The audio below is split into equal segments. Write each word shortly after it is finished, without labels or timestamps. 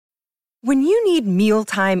When you need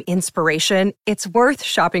mealtime inspiration, it's worth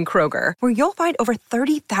shopping Kroger, where you'll find over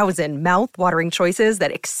 30,000 mouth-watering choices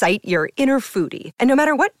that excite your inner foodie. And no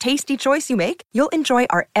matter what tasty choice you make, you'll enjoy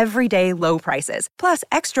our everyday low prices, plus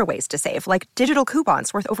extra ways to save, like digital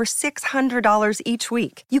coupons worth over $600 each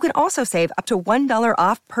week. You can also save up to $1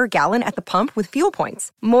 off per gallon at the pump with fuel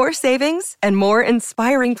points. More savings and more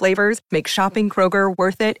inspiring flavors make shopping Kroger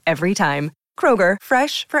worth it every time. Kroger,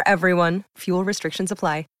 fresh for everyone. Fuel restrictions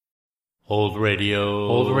apply. Old radio,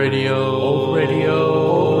 old radio, old radio,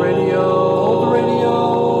 old radio, old radio.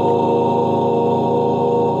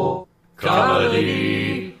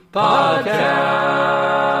 Comedy Podcast.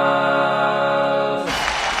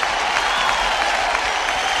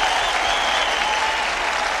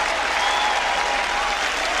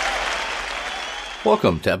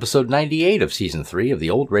 Welcome to episode 98 of season 3 of the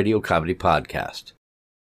Old Radio Comedy Podcast.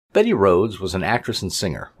 Betty Rhodes was an actress and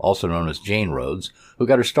singer, also known as Jane Rhodes, who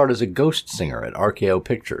got her start as a ghost singer at RKO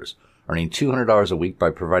Pictures, earning $200 a week by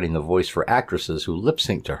providing the voice for actresses who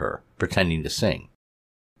lip-synced to her, pretending to sing.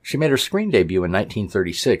 She made her screen debut in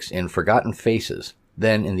 1936 in Forgotten Faces,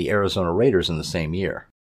 then in the Arizona Raiders in the same year.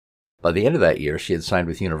 By the end of that year, she had signed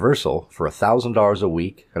with Universal for $1,000 a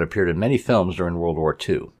week and appeared in many films during World War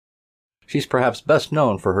II. She's perhaps best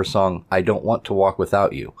known for her song I Don't Want to Walk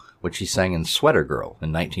Without You, which she sang in Sweater Girl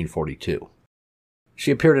in 1942.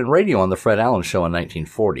 She appeared in radio on The Fred Allen Show in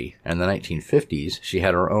 1940, and in the 1950s she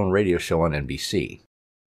had her own radio show on NBC.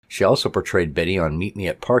 She also portrayed Betty on Meet Me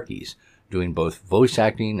at Parky's, doing both voice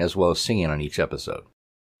acting as well as singing on each episode.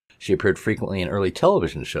 She appeared frequently in early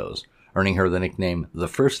television shows, earning her the nickname The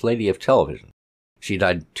First Lady of Television. She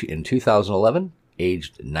died in 2011,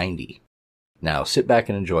 aged 90. Now sit back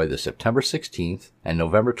and enjoy the September 16th and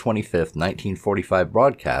November 25th, 1945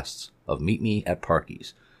 broadcasts of Meet Me at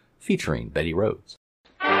Parky's, featuring Betty Rhodes.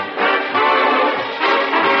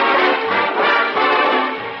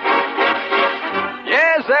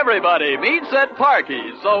 Yes, everybody meets at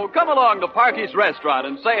Parky's, so come along to Parky's restaurant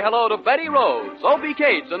and say hello to Betty Rhodes, Obie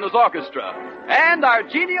Cates and his orchestra, and our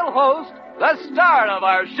genial host, the star of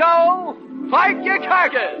our show, Fight Your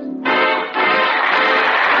Carcass!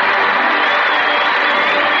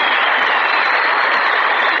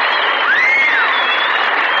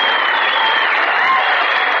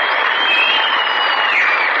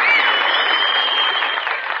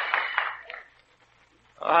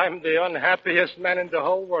 I'm the unhappiest man in the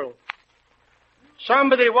whole world.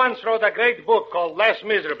 Somebody once wrote a great book called Less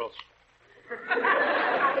Miserables.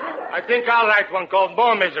 I think I'll write one called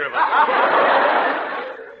More Miserable.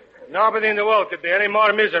 Nobody in the world could be any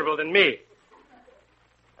more miserable than me.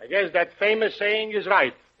 I guess that famous saying is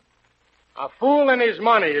right. A fool and his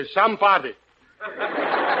money is somebody.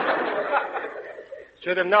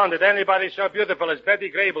 Should have known that anybody so beautiful as Betty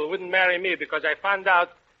Grable wouldn't marry me because I found out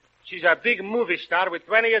she's a big movie star with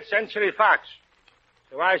 20th Century Fox.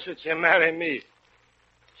 So why should she marry me?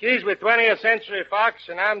 She's with 20th Century Fox,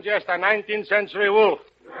 and I'm just a 19th Century Wolf.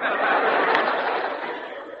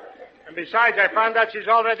 And besides, I found out she's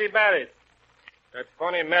already married. That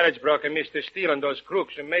funny marriage broker, Mr. Steele, and those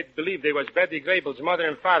crooks who made believe they was Betty Grable's mother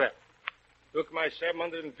and father, took my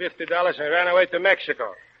 $750 and ran away to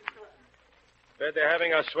Mexico. Bet they're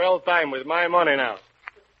having a swell time with my money now.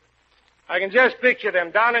 I can just picture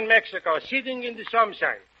them down in Mexico, sitting in the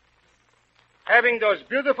sunshine, having those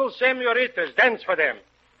beautiful senoritas dance for them,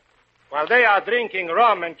 while they are drinking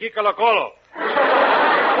rum and Kikalakolo.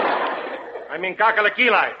 I mean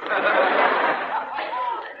Kakalakilai.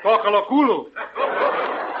 Kokalokulu.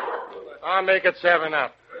 I'll make it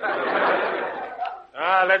 7-up.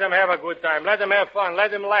 Let them have a good time. Let them have fun.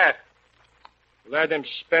 Let them laugh. Let them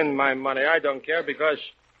spend my money. I don't care, because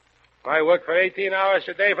if I work for 18 hours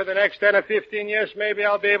a day for the next 10 or 15 years, maybe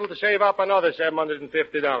I'll be able to save up another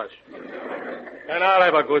 $750. And I'll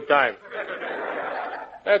have a good time.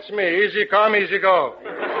 That's me. Easy come, easy go.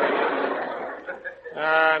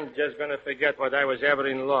 I'm just going to forget what I was ever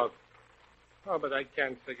in love. Oh, but I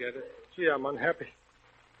can't forget it. Gee, I'm unhappy.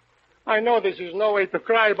 I know this is no way to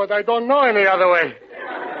cry, but I don't know any other way.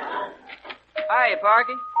 Hi,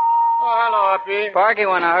 Parky. Oh, hello, Uppy. Parky,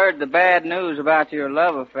 when I heard the bad news about your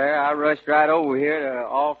love affair, I rushed right over here to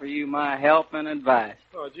offer you my help and advice.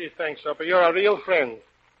 Oh, gee, thanks, Uppy. You're a real friend.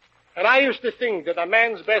 And I used to think that a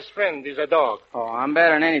man's best friend is a dog. Oh, I'm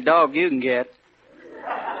better than any dog you can get.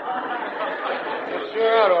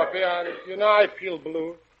 Sure, Uppy. You know, I feel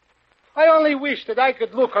blue. I only wish that I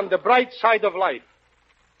could look on the bright side of life.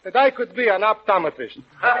 That I could be an optometrist.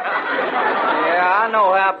 Yeah, I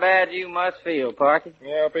know how bad you must feel, Parky.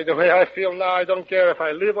 Yeah, but the way I feel now, I don't care if I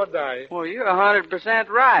live or die. Well, you're 100%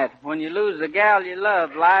 right. When you lose the gal you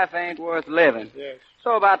love, life ain't worth living. Yes.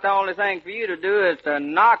 So about the only thing for you to do is to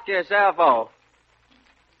knock yourself off.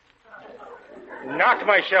 Knock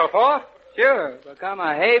myself off? Sure, become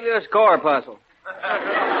a habeas corpuscle. A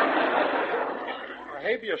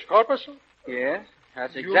habeas corpus? Yes,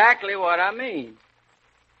 that's exactly what I mean.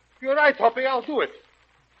 You're right, Hoppy. I'll do it.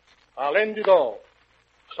 I'll end it all.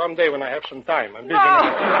 Someday when I have some time. I'm busy now.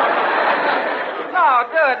 No,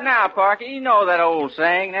 do it now, Parky. You know that old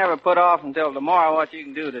saying, never put off until tomorrow what you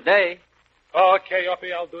can do today. Okay,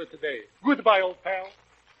 Hoppy, I'll do it today. Goodbye, old pal.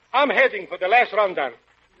 I'm heading for the last rundown.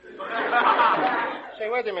 Say,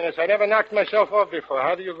 wait a minute. I never knocked myself off before.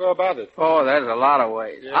 How do you go about it? Oh, there's a lot of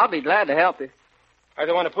ways. Yeah. I'll be glad to help you. I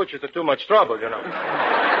don't want to put you to too much trouble, you know.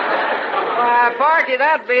 Why, Parky,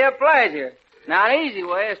 that'd be a pleasure. Now, an easy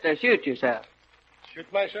way is to shoot yourself.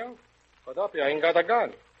 Shoot myself? But, Hoppy, I ain't got a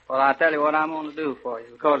gun. Well, I'll tell you what I'm going to do for you.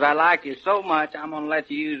 Because I like you so much, I'm going to let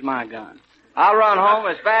you use my gun. I'll run home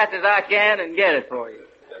as fast as I can and get it for you.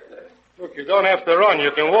 Look, you don't have to run.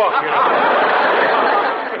 You can walk, you know.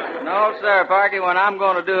 No, sir, Parky. When I'm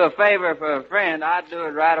going to do a favor for a friend, I'd do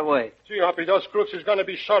it right away. Gee, Hoppy, those crooks is going to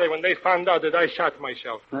be sorry when they find out that I shot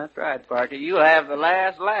myself. That's right, Parky. You have the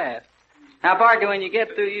last laugh. Now, Parky, when you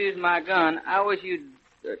get through using my gun, I wish you'd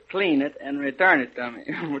clean it and return it to me.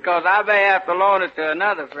 Because I may have to loan it to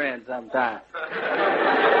another friend sometime.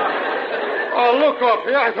 Oh, look,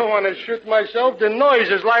 Hoppy, I don't want to shoot myself. The noise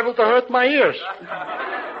is liable to hurt my ears.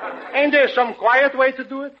 Ain't there some quiet way to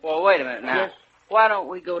do it? Well, wait a minute now. Yes. Why don't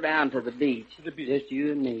we go down to the beach? To the beach. Just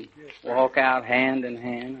you and me. Yes. Walk out hand in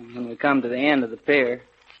hand, and when we come to the end of the pier,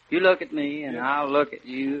 you look at me, and I'll look at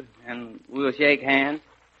you, and we'll shake hands,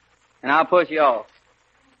 and I'll push you off.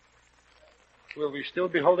 Will we still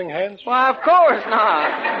be holding hands? Why, of course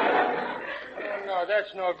not. No,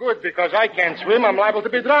 that's no good, because I can't swim. I'm liable to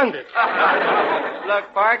be drowned. Look,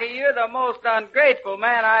 Parker, you're the most ungrateful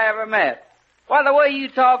man I ever met. Why, the way you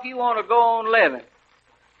talk, you want to go on living.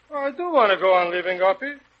 Oh, I do want to go on living,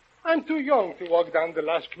 Hoppy. I'm too young to walk down the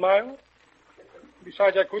last mile.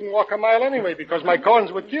 Besides, I couldn't walk a mile anyway because my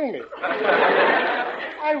corns would kill me.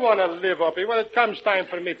 I want to live, Hoppy. When it comes time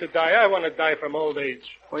for me to die, I want to die from old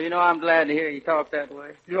age. Well, you know, I'm glad to hear you talk that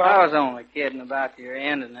way. You I are? was only kidding about your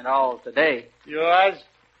ending it all today. You was?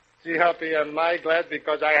 Gee, Hoppy, am I glad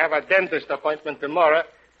because I have a dentist appointment tomorrow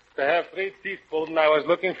to have 3 teeth pulled, and I was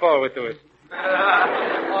looking forward to it.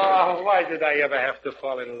 Oh, why did I ever have to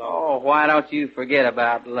fall in love? Oh, why don't you forget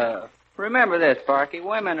about love? Remember this, Parky.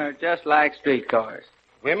 Women are just like streetcars.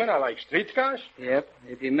 Women are like streetcars? Yep.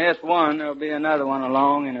 If you miss one, there'll be another one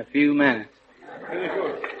along in a few minutes.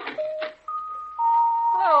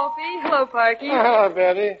 Hello, Opie. Hello, Parky. Oh,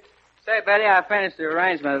 Betty. Say, Betty, I finished the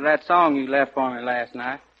arrangement of that song you left for me last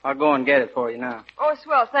night. I'll go and get it for you now. Oh,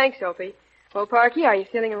 swell. Thanks, Opie. Well, Parky, are you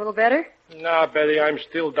feeling a little better? No, Betty, I'm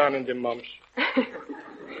still down in the mumps.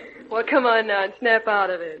 Well, come on now and snap out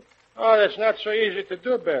of it. Oh, that's not so easy to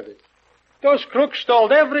do, Betty. Those crooks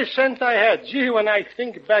stole every cent I had. Gee, when I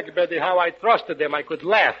think back, Betty, how I trusted them, I could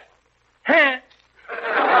laugh. Huh?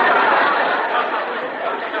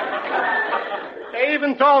 They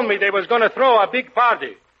even told me they was going to throw a big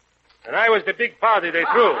party. And I was the big party they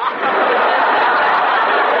threw.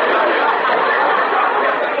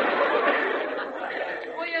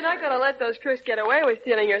 Well, you're not going to let those crooks get away with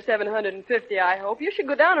stealing your $750, I hope. You should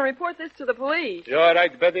go down and report this to the police. You're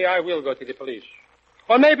right, Betty. I will go to the police.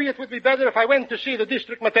 Or maybe it would be better if I went to see the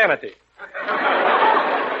district maternity.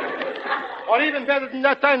 Or even better than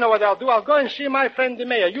that, I know what I'll do. I'll go and see my friend the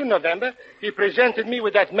mayor. You know, remember? He presented me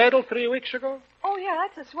with that medal 3 weeks ago. Oh, yeah,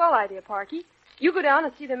 that's a swell idea, Parky. You go down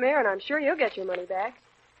and see the mayor, and I'm sure you'll get your money back.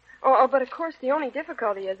 Oh, but of course, the only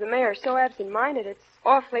difficulty is the mayor's so absent-minded, it's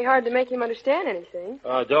awfully hard to make him understand anything.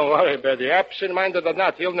 Oh, don't worry, Betty. Absent-minded or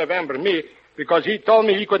not, he'll remember me because he told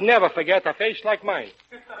me he could never forget a face like mine.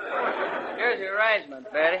 Here's the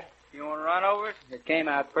arrangement, Betty. You want to run over it? It came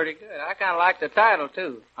out pretty good. I kind of like the title,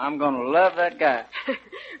 too. I'm going to love that guy.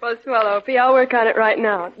 Well, swell, Opie. I'll work on it right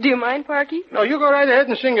now. Do you mind, Parky? No, you go right ahead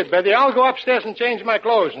and sing it, Betty. I'll go upstairs and change my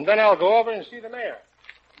clothes, and then I'll go over and see the mayor.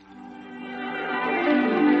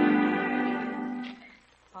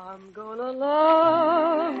 I'm gonna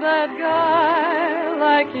love that guy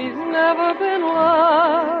like he's never been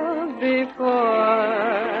loved before.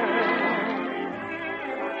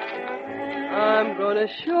 I'm gonna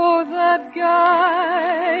show that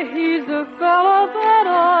guy he's a fellow that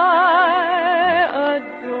I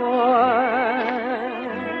adore.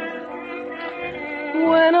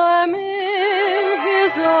 When I'm in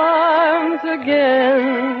his arms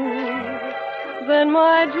again, then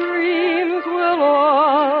my dreams will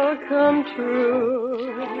all come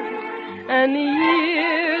true, and the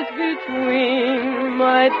years between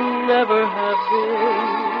might never have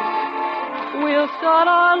been. We'll start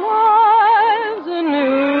our lives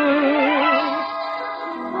anew.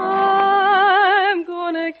 I'm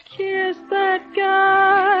gonna kiss that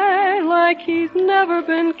guy like he's never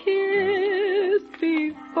been kissed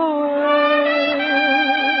before.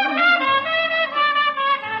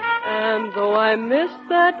 And though I miss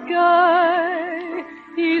that guy,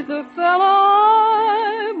 he's the fellow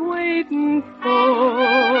I'm waiting for.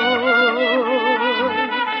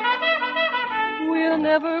 We'll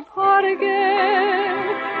never part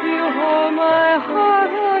again. You'll hold my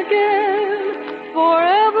heart again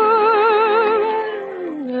forever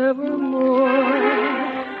and evermore.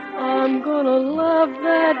 I'm gonna love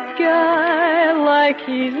that guy like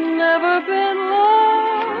he's never been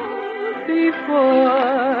loved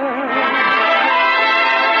before.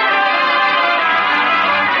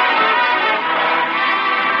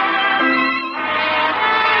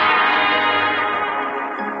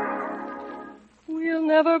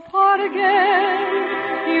 Never part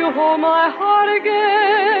again. You hold my heart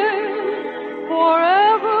again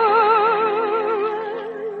forever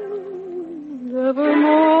and evermore.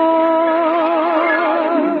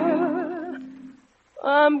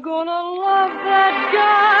 I'm gonna love that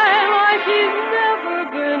guy like he's never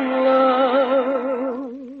been loved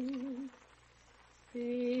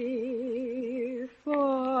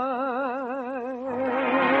before.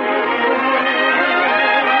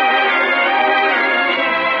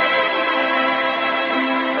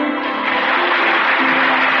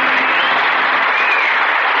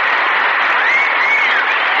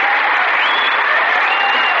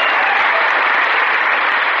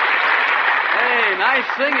 Nice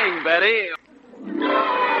singing, Betty.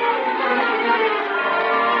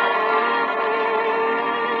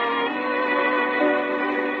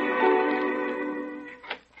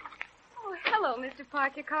 Oh, hello, Mr.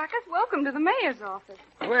 Parker Carcass. Welcome to the mayor's office.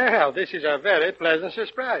 Well, this is a very pleasant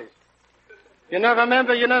surprise. You know,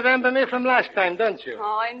 remember me from last time, don't you?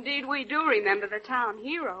 Oh, indeed, we do remember the town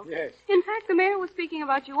hero. Yes. In fact, the mayor was speaking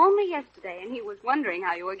about you only yesterday, and he was wondering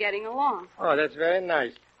how you were getting along. Oh, that's very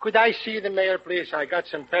nice. Could I see the mayor, please? I got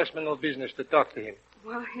some personal business to talk to him.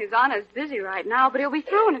 Well, His Honor's busy right now, but he'll be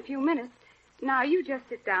through in a few minutes. Now, you just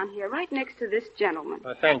sit down here, right next to this gentleman.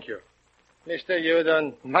 Thank you. Mister, you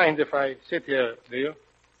don't mind if I sit here, do you?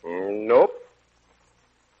 Nope.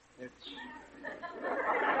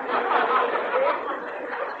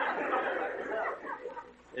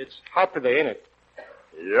 It's hot today, ain't it?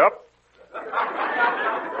 Yep.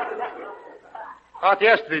 Hot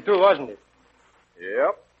yesterday, too, wasn't it?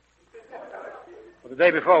 Yep. Well, the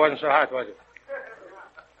day before wasn't so hot, was it?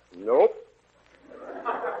 Nope.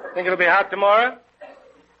 Think it'll be hot tomorrow?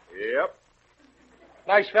 Yep.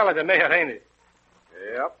 Nice fella, the mayor, ain't he?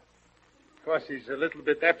 Yep. Of course, he's a little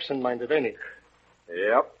bit absent-minded, ain't he?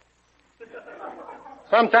 Yep.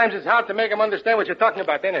 Sometimes it's hard to make him understand what you're talking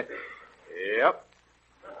about, ain't it? Yep.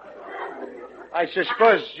 I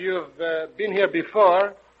suppose you've been here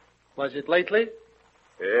before. Was it lately?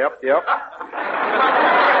 Yep.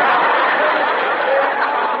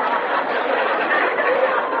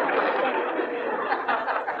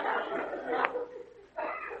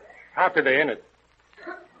 Hot today, ain't it?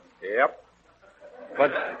 Yep.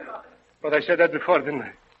 But I said that before, didn't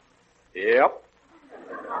I? Yep.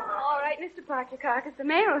 All right, Mr. Parker Carcass, the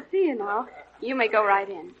mayor will see you now. You may go right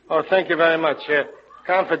in. Oh, thank you very much.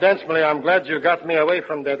 Confidentially, I'm glad you got me away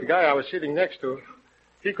from that guy I was sitting next to.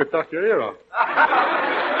 He could talk your ear off.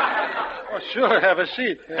 Oh, sure, have a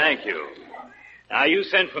seat. Thank you. Now, you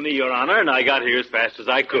sent for me, Your Honor, and I got here as fast as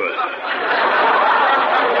I could.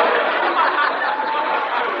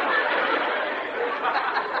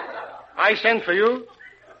 I sent for you?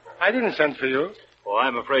 I didn't send for you. Oh,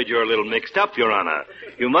 I'm afraid you're a little mixed up, Your Honor.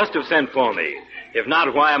 You must have sent for me. If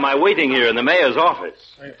not, why am I waiting here in the mayor's office?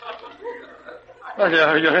 Well,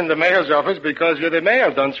 you're in the mayor's office because you're the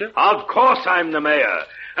mayor, don't you? Of course I'm the mayor.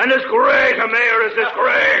 And as great a mayor as this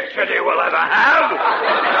great city will ever have.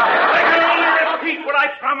 I can only repeat what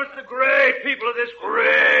I promised the great people of this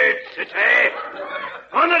great city.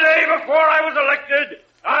 On the day before I was elected,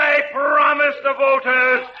 I promised the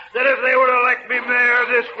voters that if they would elect me mayor of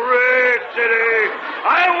this great city,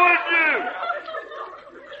 I would do.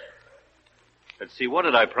 Let's see, what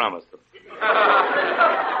did I promise them?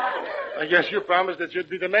 I guess you promised that you'd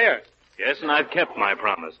be the mayor. Yes, and I've kept my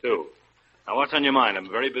promise, too. Now, what's on your mind? I'm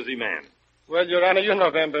a very busy man. Well, Your Honor, you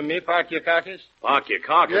remember me, Parker Carcass? Parker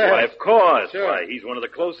Carcass? Yes. Why, of course. Sure. Why, he's one of the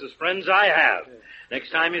closest friends I have. Yes.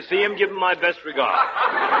 Next time you see him, give him my best regards.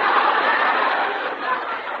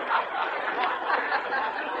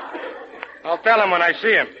 I'll tell him when I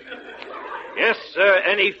see him. Yes, sir,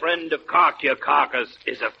 any friend of Cark Your Carcass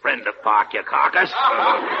is a friend of Park Your Carcass.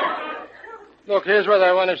 Look, here's what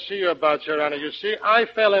I want to see you about, Your Honor. You see, I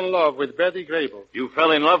fell in love with Betty Grable. You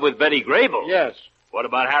fell in love with Betty Grable? Yes. What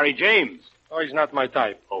about Harry James? Oh, he's not my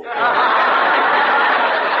type. Oh.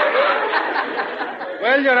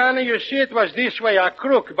 Well, Your Honor, you see, it was this way. A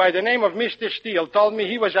crook by the name of Mr. Steele told me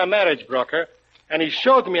he was a marriage broker, and he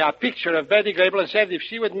showed me a picture of Betty Grable and said if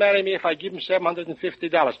she would marry me if I give him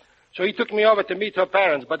 $750. So he took me over to meet her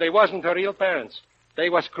parents, but they wasn't her real parents. They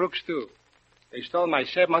was crooks, too. They stole my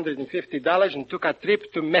 $750 and took a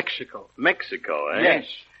trip to Mexico. Mexico, eh? Yes.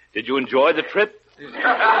 Did you enjoy the trip?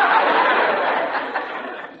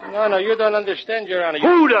 No, you don't understand, Your Honor.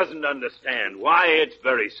 Who doesn't understand? Why, it's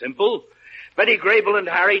very simple. Betty Grable and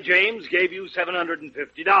Harry James gave you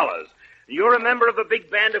 $750. You're a member of a big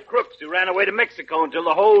band of crooks who ran away to Mexico until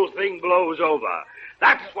the whole thing blows over.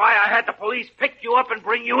 That's why I had the police pick you up and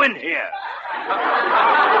bring you in here.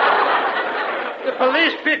 The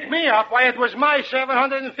police picked me up. Why, it was my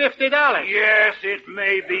 $750. Yes, it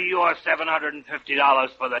may be your $750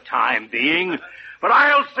 for the time being, but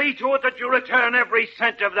I'll see to it that you return every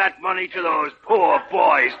cent of that money to those poor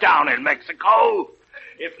boys down in Mexico.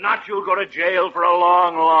 If not, you'll go to jail for a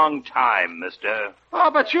long, long time, mister. Oh,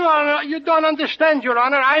 but you don't understand, Your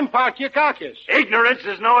Honor. I'm Park Your Carcass. Ignorance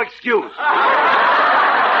is no excuse.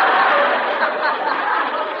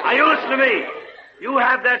 Now, you listen to me. You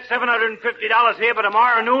have that $750 here by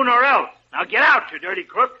tomorrow noon or else. Now, get out, you dirty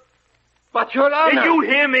crook. But, Your Honor... Did you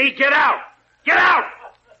hear me? Get out! Get out!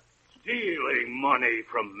 Stealing money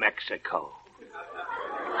from Mexico.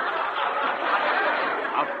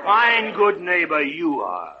 A fine, good neighbor you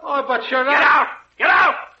are. Oh, but, Your Honor... Get out! Get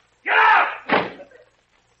out! Get out!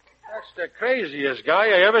 That's the craziest guy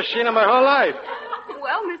I ever seen in my whole life.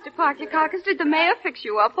 Well, Mr. Park Your Carcass, did the mayor fix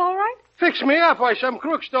you up all right? Fix me up? Why, some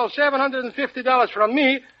crook stole $750 from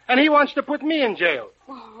me, and he wants to put me in jail.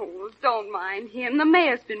 Oh, don't mind him. The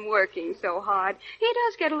mayor's been working so hard. He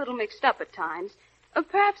does get a little mixed up at times.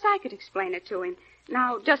 Perhaps I could explain it to him.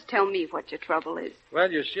 Now, just tell me what your trouble is.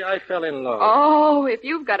 Well, you see, I fell in love. Oh, if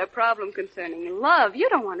you've got a problem concerning love, you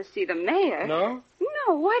don't want to see the mayor. No?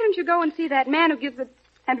 No, why don't you go and see that man who gives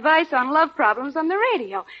advice on love problems on the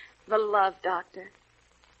radio? The Love Doctor.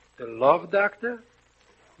 The Love Doctor?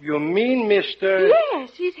 You mean Mr...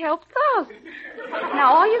 Yes, he's helped thousands.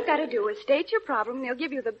 Now, all you've got to do is state your problem, and he'll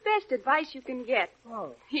give you the best advice you can get.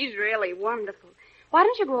 Oh. He's really wonderful. Why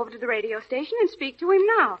don't you go over to the radio station and speak to him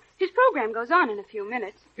now? His program goes on in a few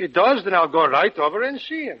minutes. It does? Then I'll go right over and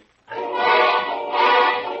see him.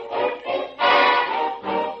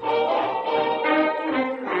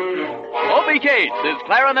 Obie Cates, his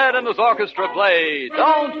clarinet and his orchestra play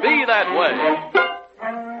Don't Be That Way.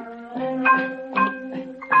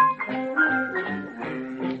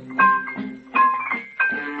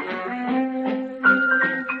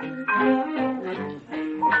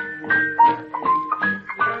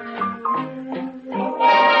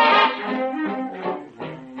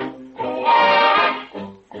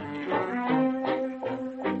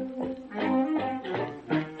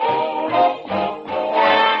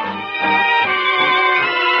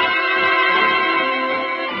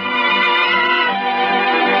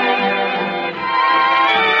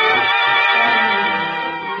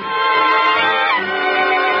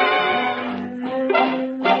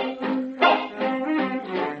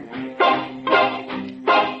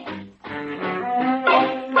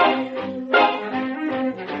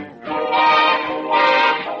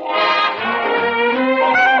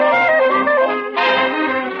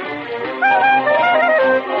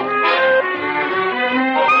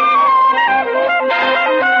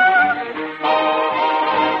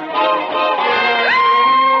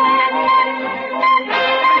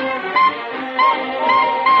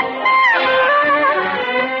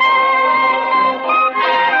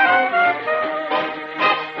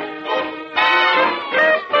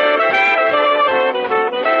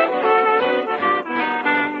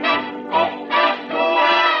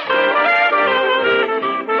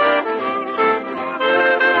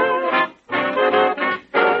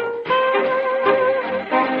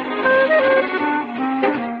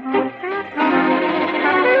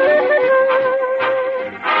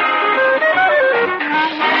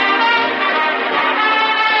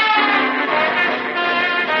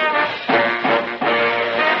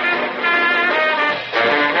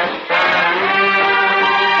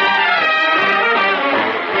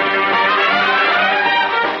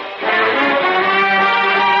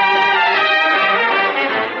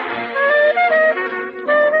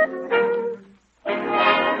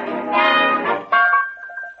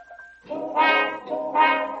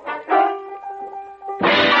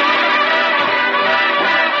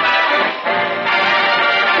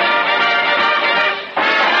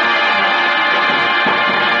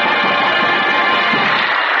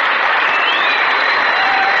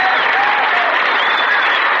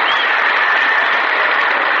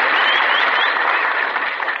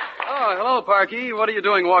 Parky. What are you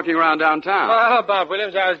doing walking around downtown? Oh, Bob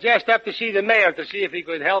Williams, I was just up to see the mayor to see if he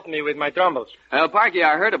could help me with my troubles. Parky,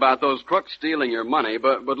 I heard about those crooks stealing your money,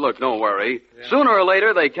 but look, don't worry. Yeah. Sooner or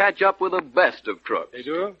later, they catch up with the best of crooks. They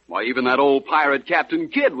do? Why, even that old pirate Captain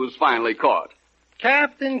Kidd was finally caught.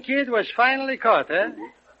 Captain Kidd was finally caught, eh?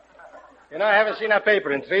 You know, I haven't seen that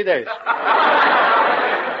paper in 3 days.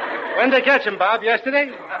 When did they catch him, Bob?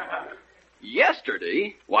 Yesterday?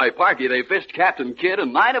 Yesterday? Why, Parky, they fished Captain Kidd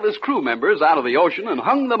and 9 of his crew members out of the ocean and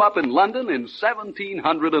hung them up in London in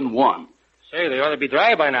 1701. Say, they ought to be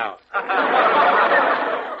dry by now.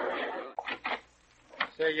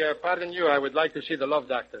 Say, pardon you, I would like to see the love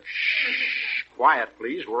doctor. Shh. Quiet,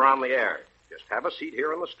 please. We're on the air. Just have a seat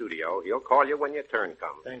here in the studio. He'll call you when your turn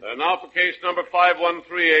comes. Now for case number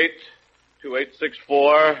 5138,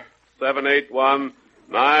 2864, 781,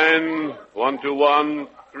 9121,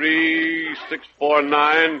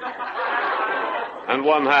 3649, and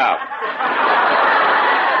 1/2.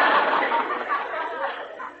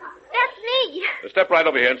 That's me. Step right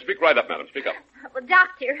over here and speak right up, madam. Speak up. Well,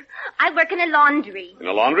 doctor, I work in a laundry. In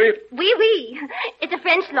a laundry? Oui, oui. It's a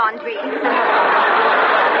French laundry. Yay.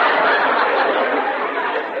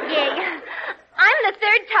 I'm the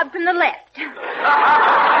third tub from the left.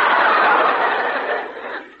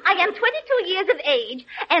 I am 22 years of age,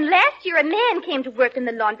 and last year a man came to work in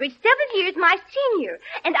the laundry, 7 years my senior,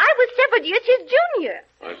 and I was several years his junior.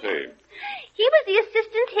 I see. He was the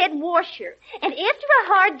assistant head washer, and after a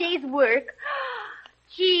hard day's work,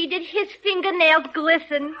 gee, did his fingernails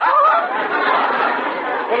glisten.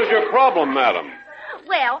 What is your problem, madam?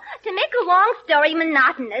 Well, to make a long story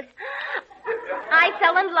monotonous, I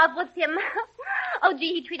fell in love with him. Oh,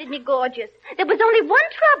 gee, he treated me gorgeous. There was only one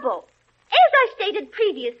trouble. As I stated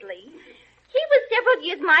previously, he was several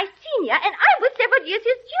years my senior, and I was several years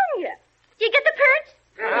his junior. Do you get the purse?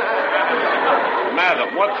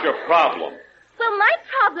 Madam, what's your problem? Well, my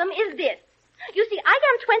problem is this. You see, I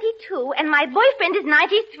am 22, and my boyfriend is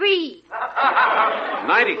 93.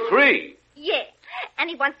 93? Yes, and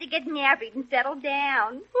he wants to get married and settle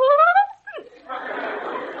down.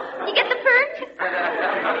 You get the purse?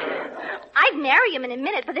 I'd marry him in a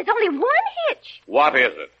minute, but there's only one hitch. What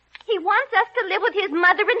is it? He wants us to live with his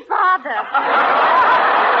mother and father.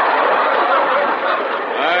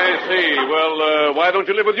 I see. Well, why don't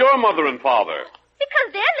you live with your mother and father?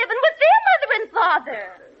 Because they're living with their mother and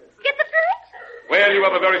father. Get the purse? Well, you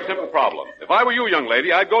have a very simple problem. If I were you, young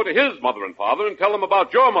lady, I'd go to his mother and father and tell them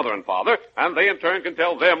about your mother and father, and they in turn can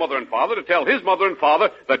tell their mother and father to tell his mother and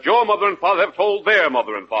father that your mother and father have told their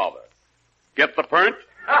mother and father. Get the point?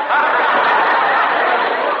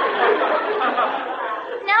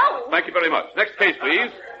 No. Thank you very much. Next case,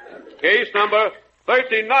 please. Case number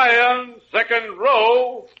 39, second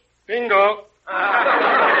row. Bingo.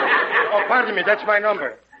 Oh, pardon me, that's my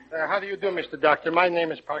number. How do you do, Mr. Doctor? My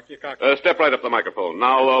name is Parky Cox. Step right up to the microphone.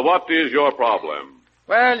 Now, what is your problem?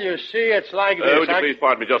 Well, you see, it's like this. Would you please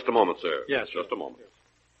pardon me just a moment, sir? Yes. Just a moment.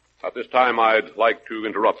 At this time, I'd like to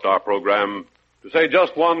interrupt our program to say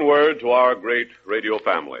just one word to our great radio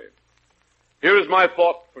family. Here is my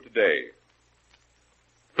thought for today.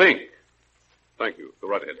 Think. Thank you. Go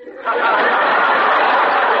right ahead, sir.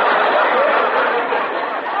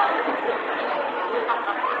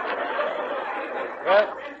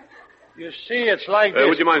 Well, you see, it's like this.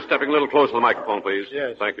 Would you mind stepping a little closer to the microphone, please?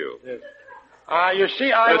 Yes. Thank you. Yes. You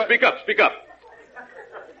see, Speak up, speak up.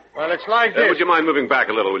 Well, it's like this. Would you mind moving back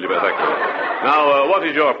a little, will you? Thank you. Now, what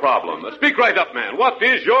is your problem? Speak right up, man. What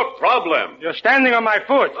is your problem? You're standing on my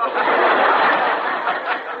foot.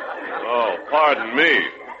 Oh, pardon me.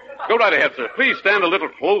 Go right ahead, sir. Please stand a little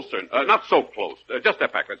closer. Not so close. Just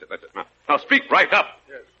step back. That's it. Now, speak right up.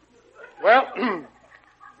 Yes. Well,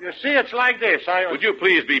 you see, it's like this. Would you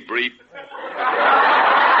please be brief?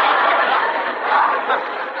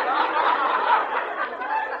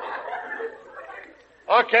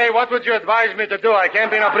 Okay, what would you advise me to do? I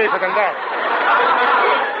can't be no briefer than that.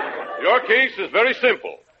 Your case is very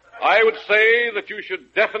simple. I would say that you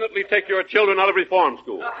should definitely take your children out of reform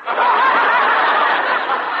school.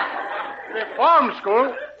 Reform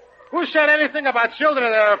school? Who said anything about children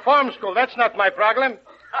in a reform school? That's not my problem.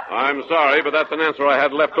 I'm sorry, but that's an answer I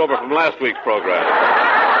had left over from last week's program.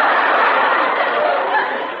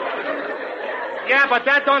 Yeah, but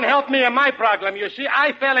that don't help me in my problem. You see,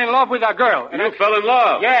 I fell in love with a girl. You fell in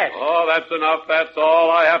love? Yes. Oh, that's enough. That's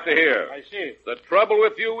all I have to hear. I see. The trouble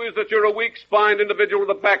with you is that you're a weak-spined individual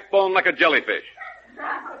with a backbone like a jellyfish.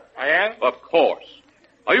 I am? Of course.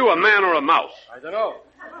 Are you a man or a mouse? I don't know.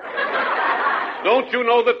 Don't you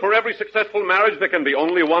know that for every successful marriage there can be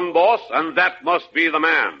only one boss, and that must be the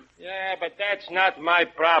man? Yeah, but that's not my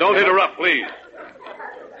problem. Don't interrupt, please.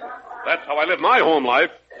 That's how I live my home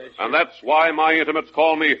life. And that's why my intimates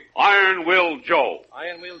call me Iron Will Joe.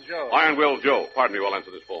 Iron Will Joe. Iron Will Joe. Pardon me while I answer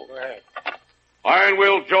this phone. Go ahead. Iron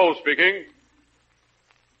Will Joe speaking.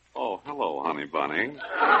 Oh, hello, honey bunny.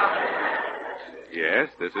 Yes,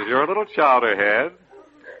 this is your little chowderhead.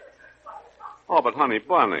 Oh, but honey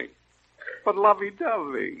bunny. But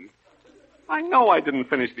lovey-dovey. I know I didn't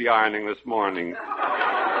finish the ironing this morning.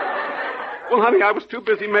 Well, honey, I was too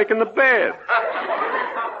busy making the bed.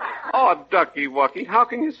 Oh, Ducky Wucky, how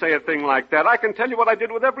can you say a thing like that? I can tell you what I did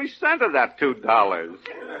with every cent of that $2.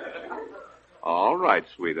 All right,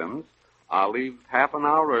 sweetums. I'll leave half an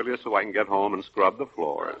hour earlier so I can get home and scrub the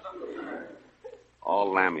floors. Oh,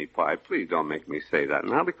 Lammy Pie, please don't make me say that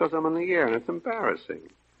now because I'm in the air and it's embarrassing.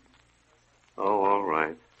 Oh, all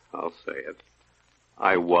right. I'll say it.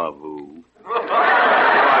 I wavoo. Goodbye,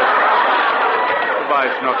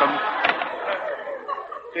 Snookum.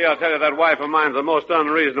 See, I'll tell you, that wife of mine's the most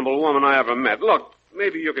unreasonable woman I ever met. Look,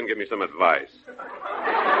 maybe you can give me some advice.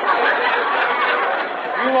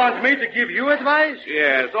 You want me to give you advice?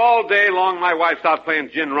 Yes, all day long my wife's out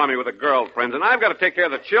playing gin rummy with her girlfriends, and I've got to take care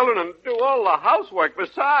of the children and do all the housework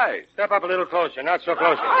besides. Step up a little closer, not so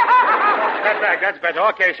close. Step back, that's better.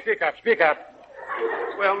 Okay, speak up.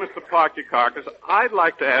 Well, Mr. Parky Carcass, I'd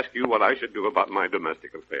like to ask you what I should do about my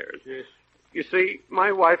domestic affairs. Yes. You see,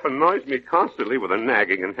 my wife annoys me constantly with her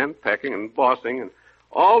nagging and henpecking and bossing, and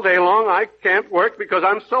all day long I can't work because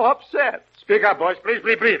I'm so upset. Speak up, boys. Please.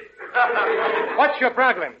 What's your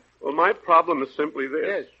problem? Well, my problem is simply this.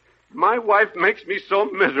 Yes. My wife makes me so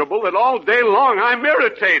miserable that all day long I'm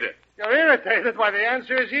irritated. You're irritated? Why, the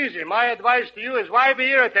answer is easy. My advice to you is why be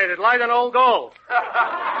irritated? Light an old gold.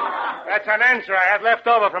 That's an answer I had left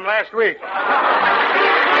over from last week.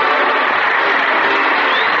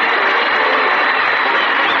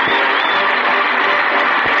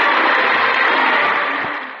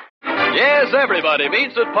 Yes, everybody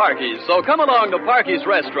meets at Parky's, so come along to Parky's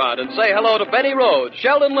Restaurant and say hello to Benny Rhodes,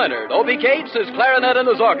 Sheldon Leonard, Obie Cates, his clarinet and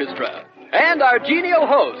his orchestra, and our genial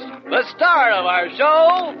host, the star of our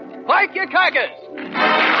show, Parky Carcass.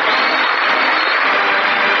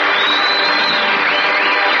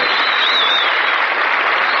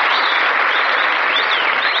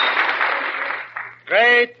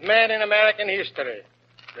 Great men in American history.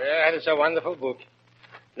 Yeah, it's a wonderful book.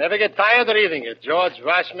 Never get tired of reading it. George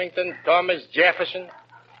Washington, Thomas Jefferson,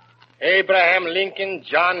 Abraham Lincoln,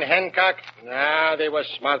 John Hancock. No, they were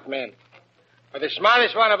smart men. But the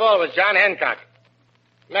smartest one of all was John Hancock.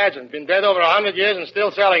 Imagine, been dead over 100 years and still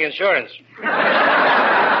selling insurance.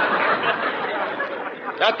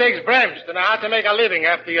 That takes brains to know how to make a living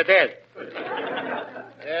after you're dead.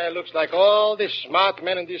 Yeah, looks like all the smart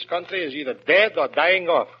men in this country is either dead or dying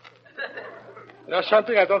off. You know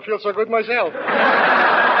something? I don't feel so good myself.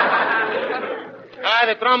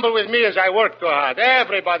 The trouble with me is I work too hard.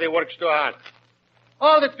 Everybody works too hard.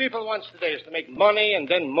 All that people want today is to make money and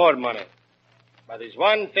then more money. But there's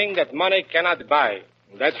one thing that money cannot buy,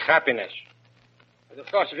 and that's happiness. But of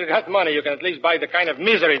course, if you got money, you can at least buy the kind of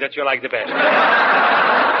misery that you like the best.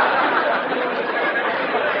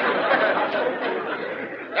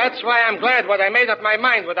 That's why I'm glad when I made up my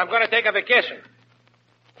mind that I'm going to take a vacation.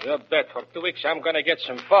 You bet for 2 weeks I'm going to get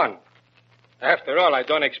some fun. After all, I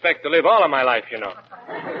don't expect to live all of my life, you know.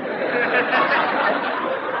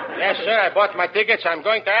 Yes, sir, I bought my tickets. I'm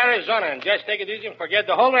going to Arizona and just take it easy and forget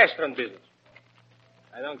the whole restaurant business.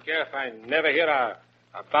 I don't care if I never hear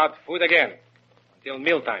about food again until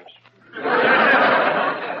mealtimes.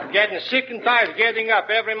 I'm getting sick and tired of getting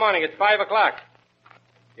up every morning at 5 o'clock.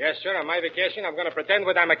 Yes, sir, on my vacation, I'm going to pretend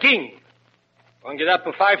that I'm a king. Won't get up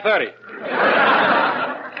till 5:30.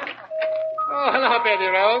 Oh, hello, Betty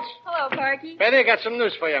Rhodes. Hello, Parky. Betty, I got some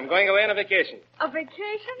news for you. I'm going away on a vacation. A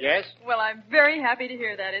vacation? Yes? Well, I'm very happy to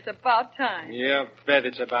hear that. It's about time. Yeah, bet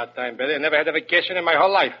it's about time, Betty. I never had a vacation in my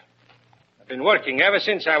whole life. I've been working ever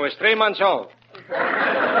since I was 3 months old.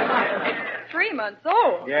 3 months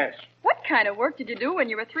old? Yes. What kind of work did you do when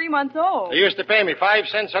you were 3 months old? They used to pay me 5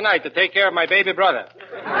 cents a night to take care of my baby brother.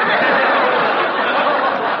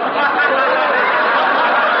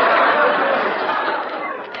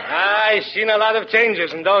 I seen a lot of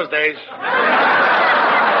changes in those days.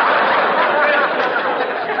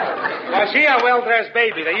 Was he a well-dressed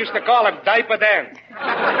baby? They used to call him Diaper Dan.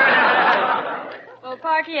 Well,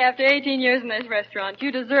 Parky, after 18 years in this restaurant,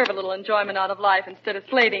 you deserve a little enjoyment out of life instead of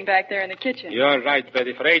slaving back there in the kitchen. You're right,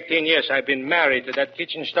 Betty. For 18 years, I've been married to that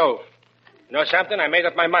kitchen stove. You know something? I made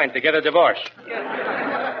up my mind to get a divorce. Good.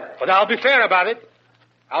 But I'll be fair about it.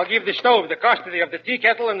 I'll give the stove the custody of the tea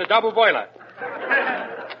kettle and the double boiler.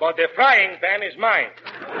 But the frying pan is mine.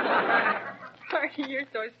 Parky, you're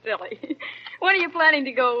so silly. When are you planning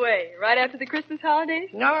to go away? Right after the Christmas holidays?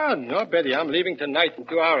 No, Betty. I'm leaving tonight in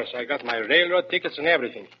 2 hours. I got my railroad tickets and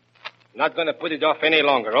everything. Not going to put it off any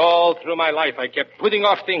longer. All through my life, I kept putting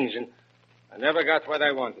off things, and I never got what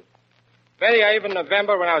I wanted. Betty, I even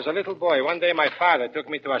remember when I was a little boy, one day my father took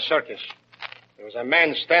me to a circus. There was a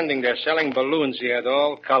man standing there selling balloons. He had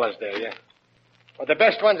all colors there, yeah. But the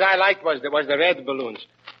best ones I liked was the red balloons.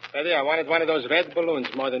 Betty, I wanted one of those red balloons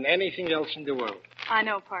more than anything else in the world. I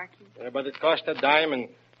know, Parky. Yeah, but it cost a dime, and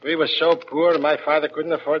we were so poor, my father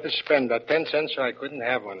couldn't afford to spend that 10 cents, so I couldn't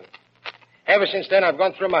have one. Ever since then, I've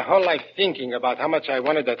gone through my whole life thinking about how much I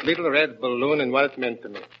wanted that little red balloon and what it meant to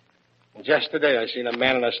me. And just today, I seen a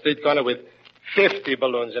man on a street corner with 50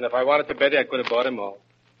 balloons, and if I wanted to, Betty, I could have bought them all.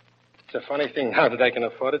 It's a funny thing now that I can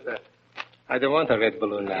afford it. I don't want a red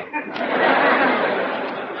balloon now.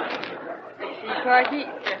 See, Parky,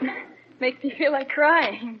 makes me feel like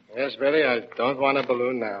crying. Yes, Betty, I don't want a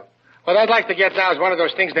balloon now. What I'd like to get now is one of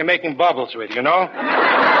those things they're making bubbles with, you know?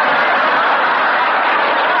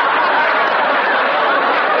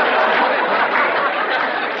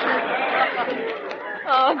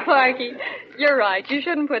 Oh, Parky, you're right. You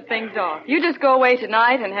shouldn't put things off. You just go away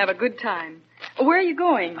tonight and have a good time. Where are you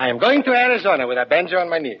going? I am going to Arizona with a banjo on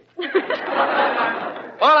my knee.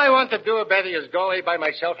 All I want to do, Betty, is go away by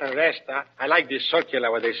myself and rest. I like this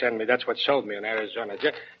circular where they send me. That's what sold me in Arizona.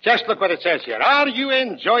 Just look what it says here. Are you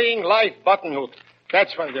enjoying life, Buttonhook?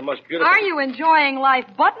 That's one of the most beautiful... Are you enjoying life,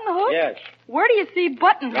 Buttonhook? Yes. Where do you see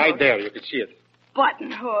Buttonhook? Right there. You can see it.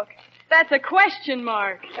 Buttonhook. That's a question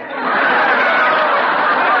mark.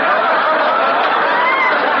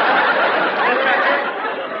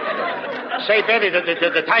 Say, Betty,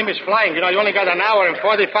 the time is flying. You know, you only got an hour and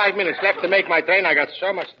 45 minutes left to make my train. I got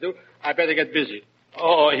so much to do. I better get busy.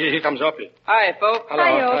 Oh, here comes Opie. Hi, folks. Hello.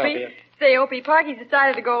 Hi, Opie. Say, Opie, Parky's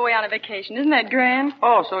decided to go away on a vacation. Isn't that grand?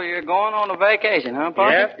 Oh, so you're going on a vacation, huh,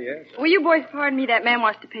 Parky? Yes. Will you boys pardon me? That man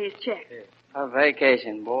wants to pay his check. Yes. A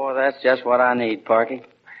vacation, boy, that's just what I need, Parky.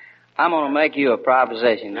 I'm going to make you a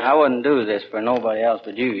proposition. I wouldn't do this for nobody else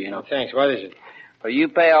but you, you know. Oh, thanks. What is it? Well, you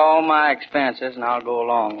pay all my expenses, and I'll go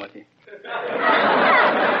along with you.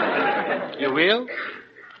 You will?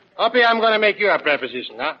 Opie, I'm going to make you a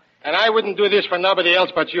proposition, huh? And I wouldn't do this for nobody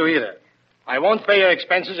else but you either. I won't pay your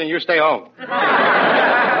expenses, and you stay home. Okay,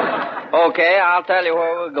 I'll tell you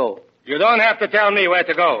where we'll go. You don't have to tell me where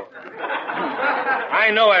to go.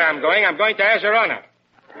 I know where I'm going. I'm going to Arizona.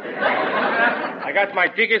 I got my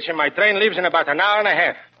tickets, and my train leaves in about an hour and a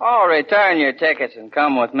half. Oh, return your tickets and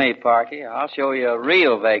come with me, Parky. I'll show you a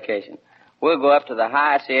real vacation. We'll go up to the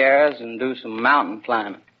high Sierras and do some mountain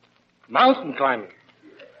climbing. Mountain climbing?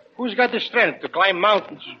 Who's got the strength to climb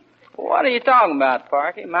mountains? What are you talking about,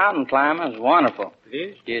 Parky? Mountain climbing is wonderful. It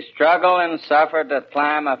is? You struggle and suffer to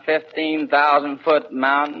climb a 15,000-foot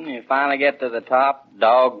mountain. You finally get to the top,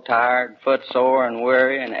 dog-tired, footsore and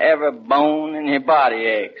weary, and every bone in your body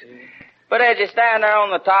aches. But as you stand there on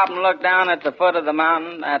the top and look down at the foot of the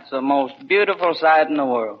mountain, that's the most beautiful sight in the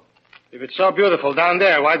world. If it's so beautiful down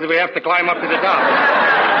there, why do we have to climb up to the top?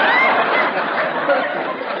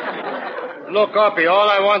 Look, Opie, all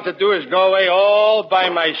I want to do is go away all by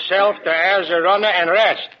myself to Arizona and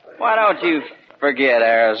rest. Why don't you forget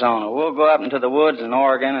Arizona? We'll go up into the woods in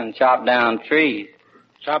Oregon and chop down trees.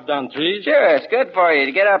 Chop down trees? Sure, it's good for you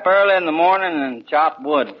to get up early in the morning and chop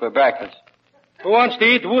wood for breakfast. Who wants to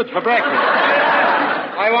eat wood for breakfast?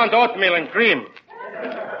 I want oatmeal and cream.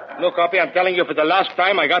 Look, Opie, I'm telling you for the last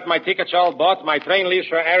time, I got my tickets all bought. My train leaves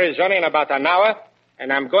for Arizona in about an hour.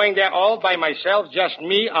 And I'm going there all by myself, just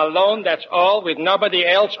me alone, that's all, with nobody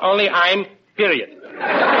else, only I'm, period.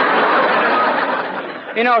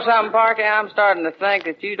 You know something, Parky? I'm starting to think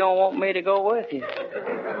that you don't want me to go with you.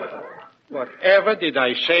 Whatever did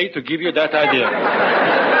I say to give you that idea?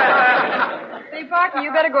 Say, Parky,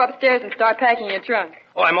 you better go upstairs and start packing your trunk.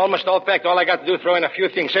 Oh, I'm almost all packed. All I got to do is throw in a few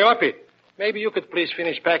things. Say, Opie, maybe you could please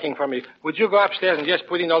finish packing for me. Would you go upstairs and just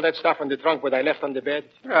put in all that stuff in the trunk that I left on the bed?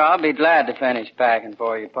 Sure, I'll be glad to finish packing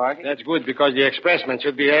for you, Parky. That's good, because the expressman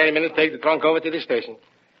should be here any minute. Take the trunk over to the station.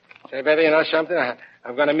 Say, Betty, you know something?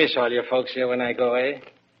 I'm going to miss all you folks here when I go away.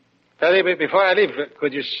 Betty, before I leave,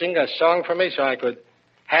 could you sing a song for me so I could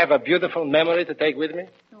have a beautiful memory to take with me?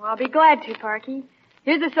 Oh, I'll be glad to, Parky.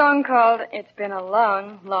 Here's a song called It's Been a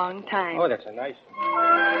Long, Long Time. Oh, that's a nice one.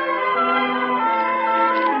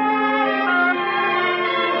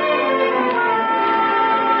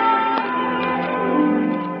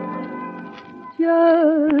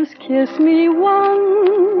 Just kiss me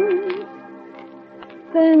once,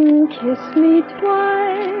 then kiss me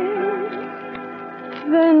twice,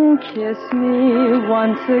 then kiss me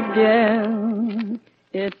once again.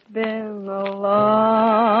 It's been a long,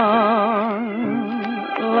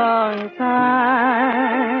 long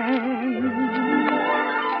time.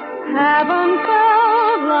 Haven't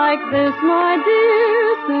felt like this, my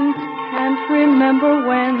dear, since can't remember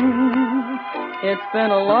when. It's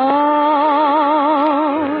been a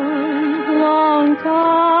long, long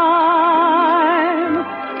time.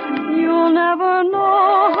 You'll never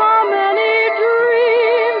know how many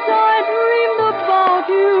dreams I dreamed about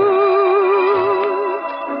you,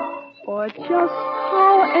 or just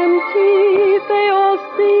how empty they all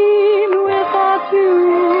seem without you.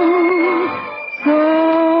 So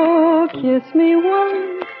kiss me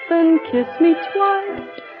once, then kiss me twice,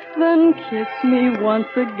 then kiss me once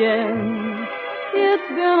again. It's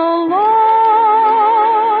been a long,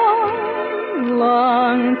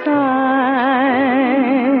 long time.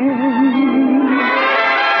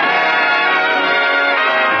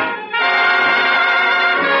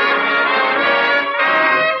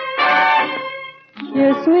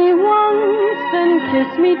 Kiss me once, then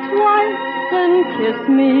kiss me twice, then kiss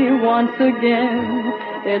me once again.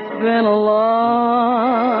 It's been a long,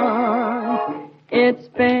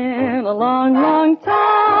 long time.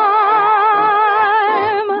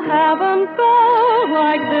 Haven't felt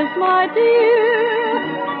like this, my dear.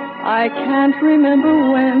 I can't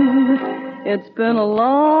remember when. It's been a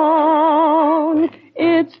long,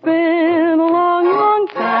 long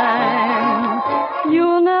time.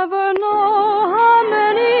 You'll never know how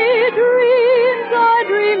many dreams I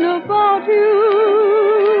dreamed about you,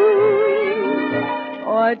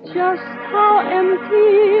 or just how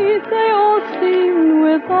empty they all seem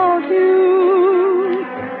without you.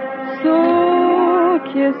 So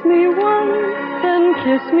kiss me once, then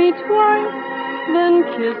kiss me twice, then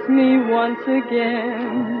kiss me once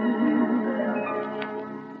again.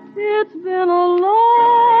 It's been a long,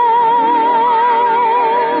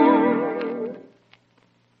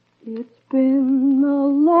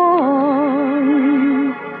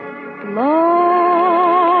 long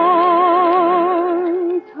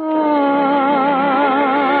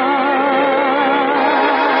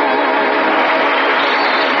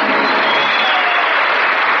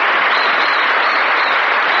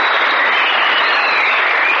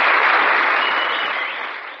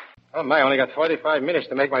Oh, my, I only got 45 minutes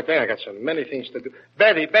to make my day. I got so many things to do.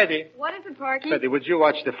 Betty. What is it, Parky? Betty, would you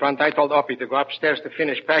watch the front? I told Opie to go upstairs to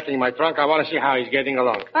finish packing my trunk. I want to see how he's getting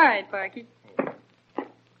along. All right, Parky.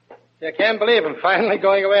 You can't believe I'm finally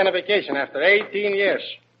going away on a vacation after 18 years.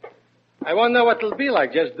 I wonder what it'll be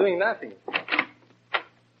like just doing nothing.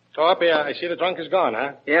 So, Opie, I see the trunk is gone,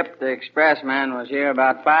 huh? Yep, the express man was here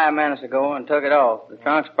about 5 minutes ago and took it off. The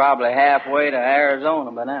trunk's probably halfway to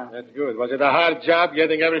Arizona by now. That's good. Was it a hard job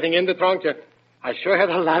getting everything in the trunk? I sure had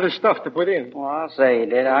a lot of stuff to put in. Well, I'll say you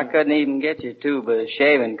did. I couldn't even get your tube of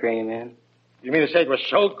shaving cream in. You mean to say it was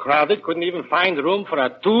so crowded, couldn't even find room for a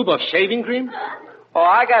tube of shaving cream? Oh,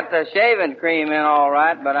 I got the shaving cream in all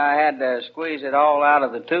right, but I had to squeeze it all out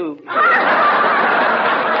of the tube.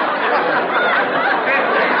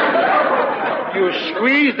 You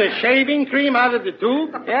squeezed the shaving cream out of the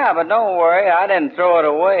tube? Yeah, but don't worry. I didn't throw it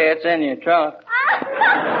away. It's in your trunk.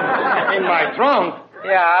 In my trunk?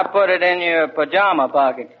 Yeah, I put it in your pajama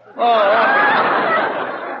pocket.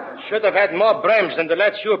 Oh, should have had more brains than to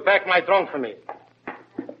let you pack my trunk for me.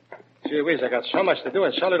 Gee whiz, I got so much to do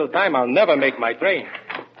in so little time, I'll never make my train.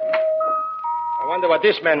 I wonder what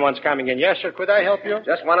this man wants coming in. Yes, sir, could I help you?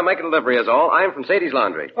 Just want to make a delivery is all. I'm from Sadie's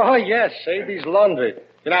Laundry. Oh, yes, Sadie's Laundry.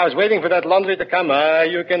 You know, I was waiting for that laundry to come.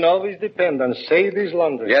 You can always depend on Sadie's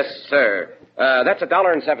Laundry. Yes, sir. That's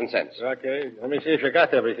 $1.07. Okay, let me see if you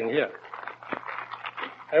got everything here.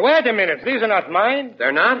 Hey, wait a minute. These are not mine.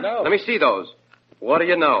 They're not? No. Let me see those. What do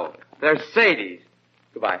you know? They're Sadie's.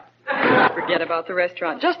 Goodbye. Forget about the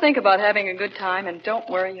restaurant. Just think about having a good time and don't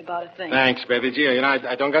worry about a thing. Thanks, baby. Gee, you know,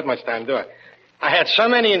 I don't got much time, do I? I had so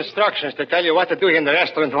many instructions to tell you what to do in the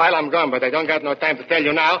restaurant while I'm gone, but I don't got no time to tell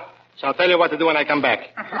you now. So I'll tell you what to do when I come back.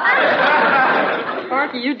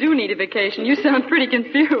 Parky, you do need a vacation. You sound pretty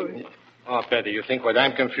confused. Oh, Betty, you think what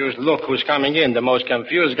I'm confused? Look who's coming in, the most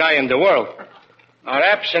confused guy in the world. Our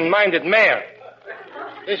absent-minded mayor.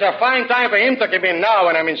 This is a fine time for him to come in now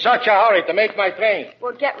when I'm in such a hurry to make my train.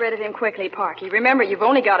 Well, get rid of him quickly, Parky. Remember, you've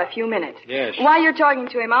only got a few minutes. Yes. While you're talking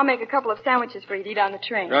to him, I'll make a couple of sandwiches for you to eat on the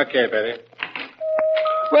train. Okay, Betty.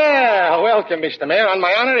 Well, welcome, Mr. Mayor. On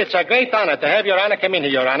my honor, it's a great honor to have Your Honor come in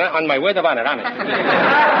here, Your Honor. On my word of honor,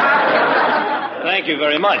 Thank you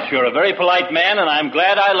very much. You're a very polite man, and I'm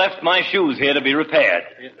glad I left my shoes here to be repaired.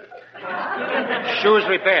 Shoes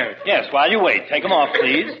repaired? Yes, while you wait. Take them off,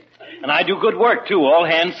 please. And I do good work, too, all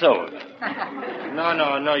hand sewed.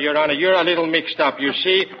 No, Your Honor. You're a little mixed up. You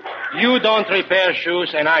see, You don't repair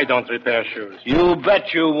shoes, and I don't repair shoes. You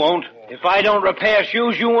bet you won't. If I don't repair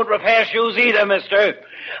shoes, you won't repair shoes either, mister.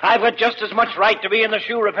 I've got just as much right to be in the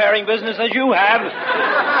shoe repairing business as you have.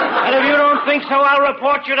 And if you don't think so, I'll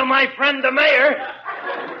report you to my friend the mayor.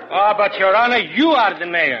 Oh, but, Your Honor, you are the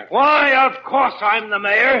mayor. Why, of course I'm the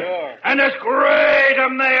mayor. Sure. And as great a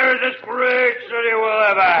mayor as this great city will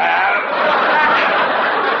ever have.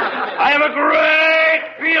 I have a great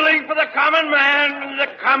feeling for the common man, and the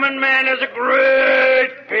common man has a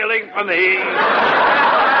great feeling for me.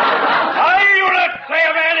 I do not say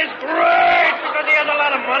a man is great because he has a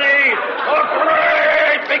lot of money, or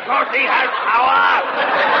great because he has power.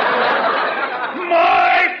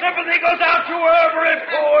 My sympathy goes out to every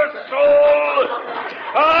poor soul.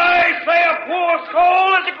 I say a poor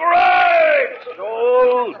soul is a great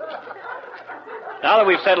soul. Now that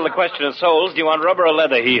we've settled the question of souls, do you want rubber or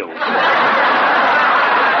leather heels?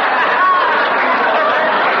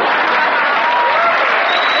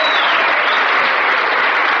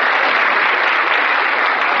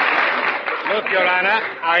 Look, Your Honor,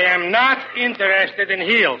 I am not interested in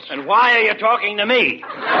heels. And why are you talking to me?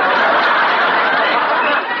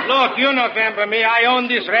 Look, you know me. I own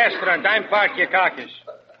this restaurant. I'm Parky Kakis.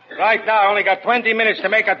 Right now, I only got 20 minutes to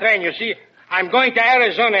make a train. You see, I'm going to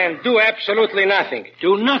Arizona and do absolutely nothing.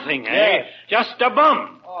 Do nothing, eh? Yes. Just a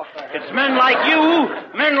bum. It's men like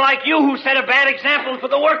you who set a bad example for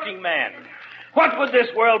the working man. What would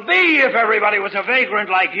this world be if everybody was a vagrant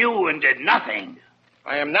like you and did nothing?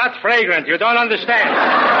 I am not fragrant. You don't understand.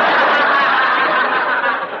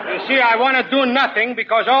 You see, I want to do nothing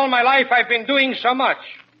because all my life I've been doing so much.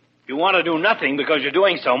 You want to do nothing because you're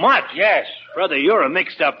doing so much? Yes. Brother, you're a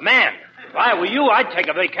mixed-up man. If I were you, I'd take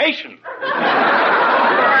a vacation.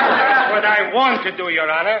 That's what I want to do, Your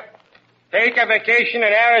Honor. Take a vacation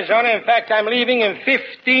in Arizona. In fact, I'm leaving in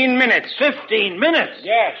 15 minutes. 15 minutes?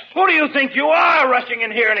 Yes. Who do you think you are, rushing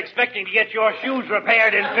in here and expecting to get your shoes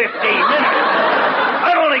repaired in 15 minutes?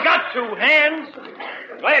 I've only got 2 hands.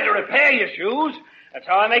 Glad to repair your shoes. That's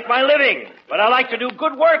how I make my living. But I like to do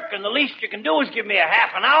good work, and the least you can do is give me a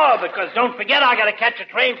half an hour, because don't forget I gotta catch a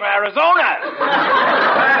train for Arizona.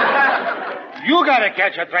 You gotta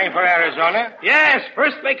catch a train for Arizona? Yes,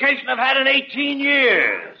 first vacation I've had in 18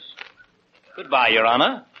 years. Goodbye, Your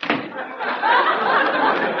Honor. Boy.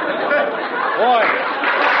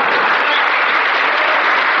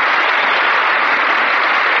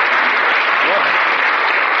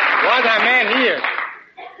 What a man he is.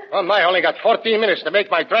 Oh, my, I only got 14 minutes to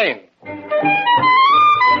make my train.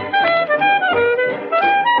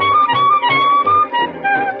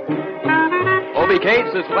 Obie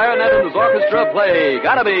Cates, his clarinet and his orchestra play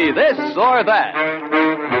Gotta Be This or That.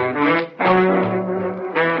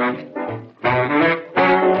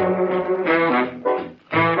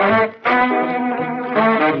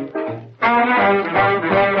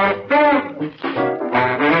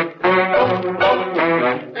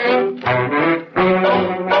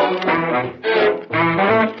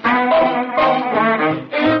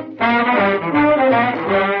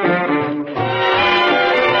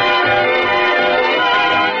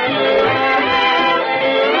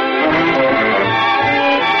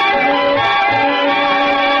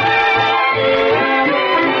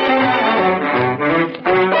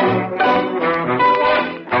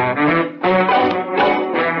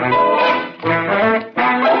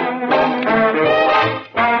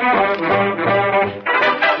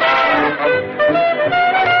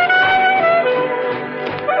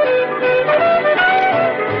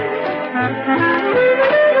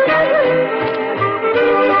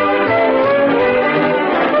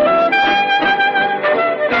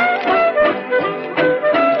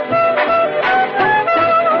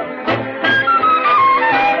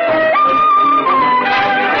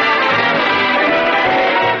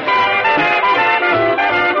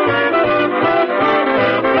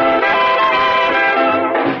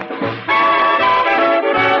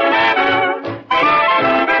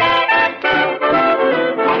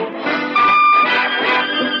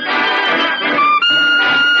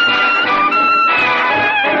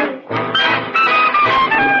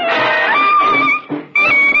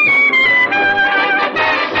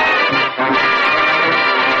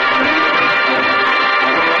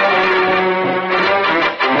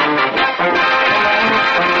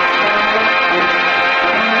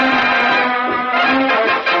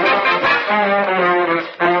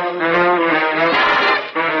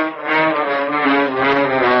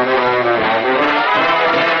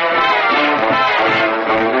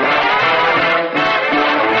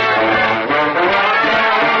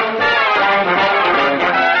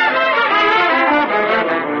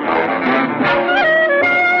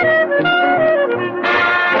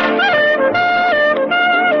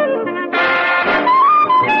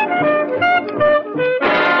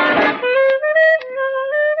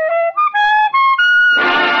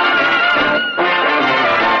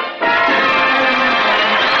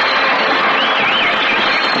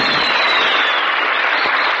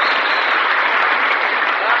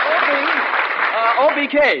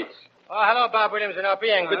 Cates. Oh, hello, Bob Williams and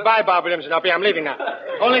Opie, and goodbye, Bob Williams and Opie. I'm leaving now.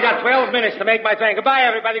 Only got 12 minutes to make my train. Goodbye,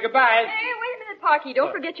 everybody. Goodbye. Hey, wait a minute, Parky.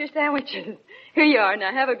 Don't forget your sandwiches. Here you are.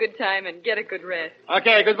 Now have a good time and get a good rest.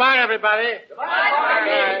 Okay, goodbye, everybody.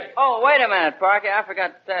 Parky. Oh, wait a minute, Parky. I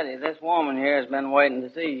forgot to tell you. This woman here has been waiting to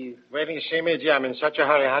see you. Waiting to see me? Gee, I'm in such a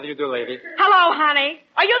hurry. How do you do, lady? Hello, honey.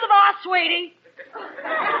 Are you the boss, sweetie?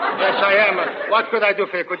 Yes, I am. What could I do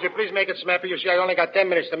for you? Could you please make it snappy? You see, I only got 10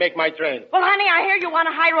 minutes to make my train. Well, honey, I hear you want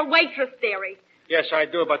to hire a waitress, dearie. Yes, I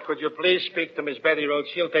do, but could you please speak to Miss Betty Rhodes?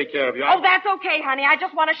 She'll take care of you. Oh, that's okay, honey. I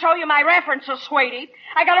just want to show you my references, sweetie.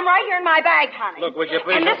 I got them right here in my bag, honey. Look, would you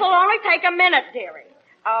please... And this will only take a minute, dearie.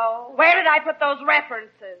 Oh, where did I put those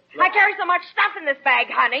references? Look. I carry so much stuff in this bag,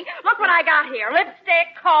 honey. Look what I got here.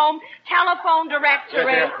 Lipstick, comb, telephone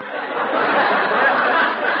directory.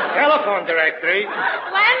 Telephone directory?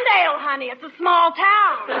 Glendale, honey. It's a small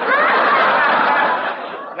town.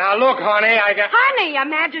 Now, look, honey, I got... Honey,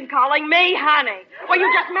 imagine calling me honey. Well, you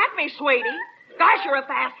just met me, sweetie. Gosh, you're a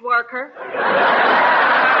fast worker.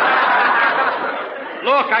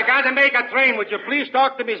 Look, I got to make a train. Would you please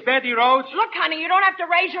talk to Miss Betty Rhodes? Look, honey, you don't have to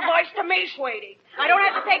raise your voice to me, sweetie. I don't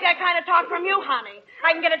have to take that kind of talk from you, honey.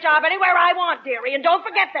 I can get a job anywhere I want, dearie, and don't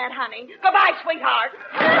forget that, honey. Goodbye, sweetheart.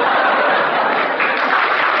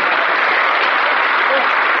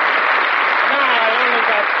 Now, I only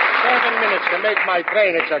got 7 minutes to make my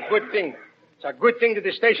train. It's a good thing. It's a good thing that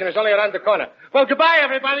the station is only around the corner. Well, goodbye,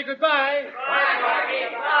 everybody. Goodbye.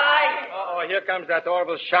 Bye. Oh, here comes that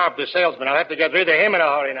Orville Sharp, the salesman. I'll have to get rid of him in a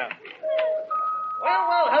hurry now.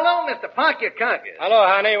 Well, hello, Mr. Parker Conkers. Hello,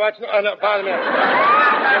 honey. What's... Oh, no, pardon me.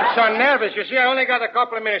 I'm so nervous. You see, I only got a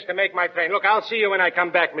couple of minutes to make my train. Look, I'll see you when I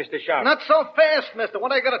come back, Mr. Sharp. Not so fast, mister.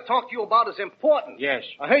 What I got to talk to you about is important. Yes.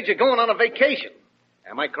 I heard you're going on a vacation.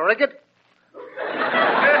 Am I correct?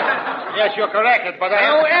 Yes, you're correct, but I...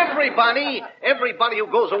 Now, everybody who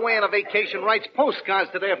goes away on a vacation writes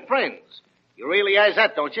postcards to their friends. You realize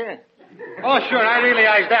that, don't you? Oh, sure, I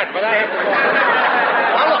realize that, but I have to go.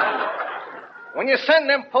 Now, look, when you send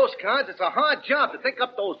them postcards, it's a hard job to think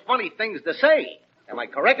up those funny things to say. Am I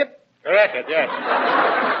correct? Correct, yes.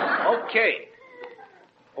 Okay.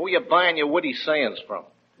 Who you buying your witty sayings from?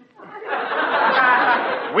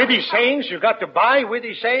 Witty sayings? You got to buy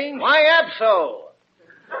witty sayings? Why, abso.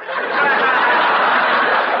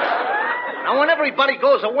 Now, when everybody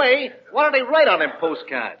goes away, what do they write on them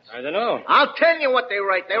postcards? I don't know. I'll tell you what they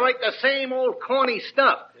write. They write the same old corny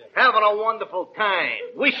stuff. Having a wonderful time.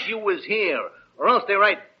 Wish you was here. Or else they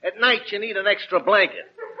write, at night you need an extra blanket.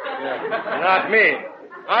 Yeah, not me.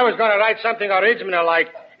 I was going to write something original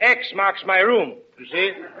like, X marks my room, you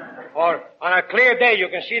see? Or, on a clear day you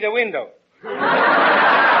can see the window. On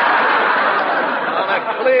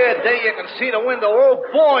a clear day you can see the window. Oh,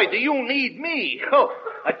 boy, do you need me. Oh,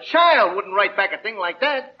 a child wouldn't write back a thing like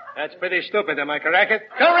that. That's pretty stupid, am I correct?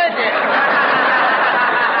 Correct, yes.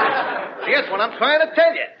 Yes, what I'm trying to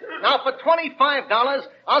tell you. Now, for $25,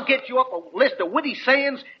 I'll get you up a list of witty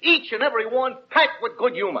sayings, each and every one packed with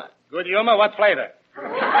good humor. Good humor? What flavor?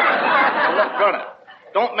 Now, look, brother,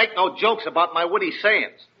 don't make no jokes about my witty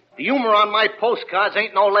sayings. The humor on my postcards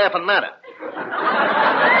ain't no laughing matter.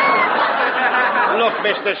 Look,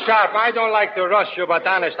 Mr. Sharp, I don't like to rush you, but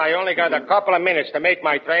honest, I only got a couple of minutes to make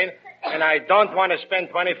my train, and I don't want to spend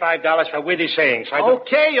 $25 for witty sayings.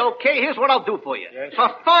 Okay. Here's what I'll do for you. Yes? For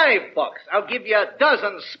 $5, I'll give you a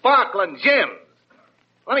dozen sparkling gems.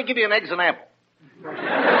 Let me give you an example.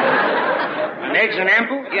 An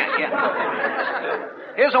example? Yeah.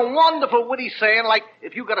 Here's a wonderful witty saying, like,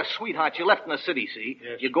 if you got a sweetheart you left in the city, see?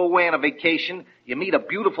 Yes. You go away on a vacation, you meet a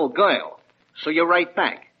beautiful girl. So you write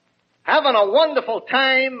back, having a wonderful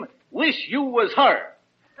time, wish you was her.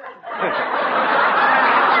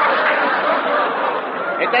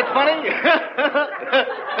 Ain't that funny?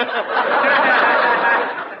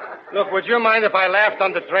 Look, would you mind if I laughed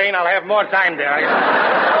on the train? I'll have more time there.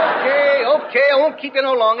 Okay, I won't keep you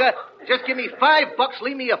no longer. Just give me $5,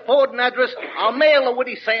 leave me a forwarding address. I'll mail the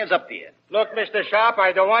witty sayings up to you. Look, Mr. Sharp,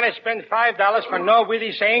 I don't want to spend $5 for no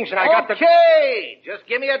witty sayings, and I got to... Okay, just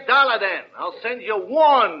give me $1 then. I'll send you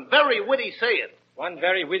one very witty saying. One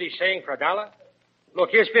very witty saying for $1?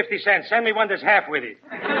 Look, here's 50 cents. Send me one that's half witty.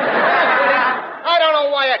 I don't know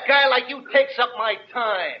why a guy like you takes up my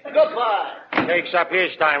time. Goodbye. Takes up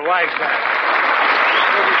his time. Why is that?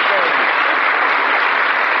 Witty saying.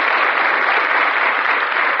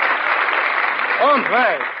 Oh,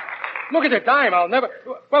 my. Look at the time. I'll never...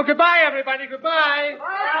 Well, goodbye, everybody. Goodbye.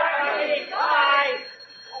 Bye.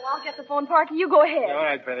 Oh, I'll get the phone, Parky. You go ahead. Yeah, all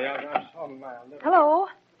right, Betty. I'll never... Hello?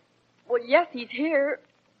 Well, yes, he's here.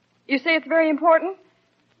 You say it's very important?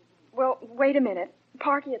 Well, wait a minute.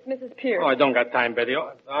 Parky, it's Mrs. Pierce. Oh, I don't got time, Betty.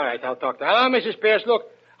 Oh, all right, I'll talk to her. Hello, Mrs. Pierce. Look,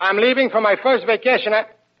 I'm leaving for my first vacation.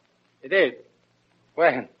 You did?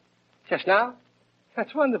 When? Just now?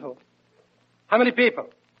 That's wonderful. How many people?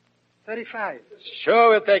 35. Sure,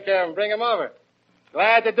 we'll take care of them. Bring them over.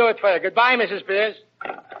 Glad to do it for you. Goodbye, Mrs. Pierce.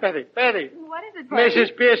 Betty. What is it, Parky?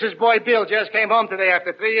 Mrs. Pierce's boy Bill just came home today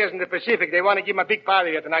after 3 years in the Pacific. They want to give him a big party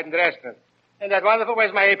here tonight in the restaurant. Isn't that wonderful?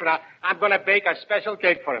 Where's my apron? I'm going to bake a special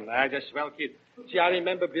cake for him. Just swell kid. See, I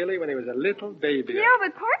remember Billy when he was a little baby. Yeah,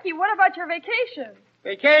 but Parky, what about your vacation?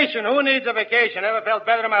 Vacation? Who needs a vacation? Never felt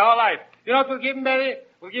better in my whole life. You know what we'll give him, Betty?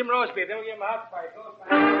 We'll give him roast beef. Then we'll give him a hot spice.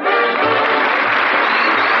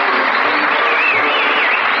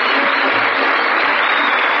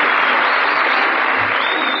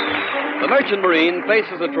 The Merchant Marine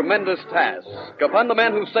faces a tremendous task. Upon the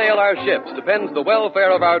men who sail our ships depends the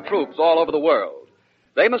welfare of our troops all over the world.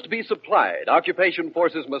 They must be supplied, occupation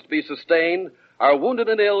forces must be sustained, our wounded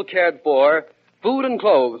and ill cared for, food and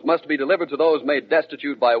clothes must be delivered to those made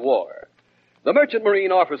destitute by war. The Merchant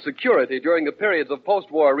Marine offers security during the periods of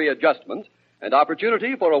post-war readjustment and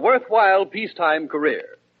opportunity for a worthwhile peacetime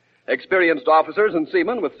career. Experienced officers and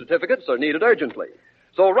seamen with certificates are needed urgently.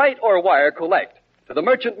 So write or wire collect to the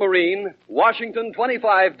Merchant Marine, Washington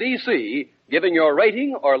 25 D.C., giving your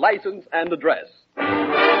rating or license and address. Now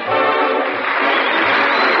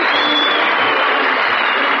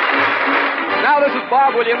this is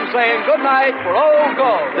Bob Williams saying good night for Old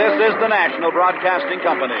Gold. This is the National Broadcasting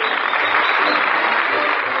Company.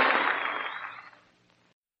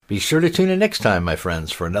 Be sure to tune in next time, my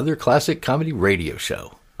friends, for another classic comedy radio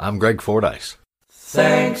show. I'm Greg Fordyce.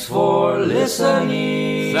 Thanks for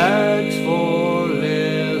listening. Thanks for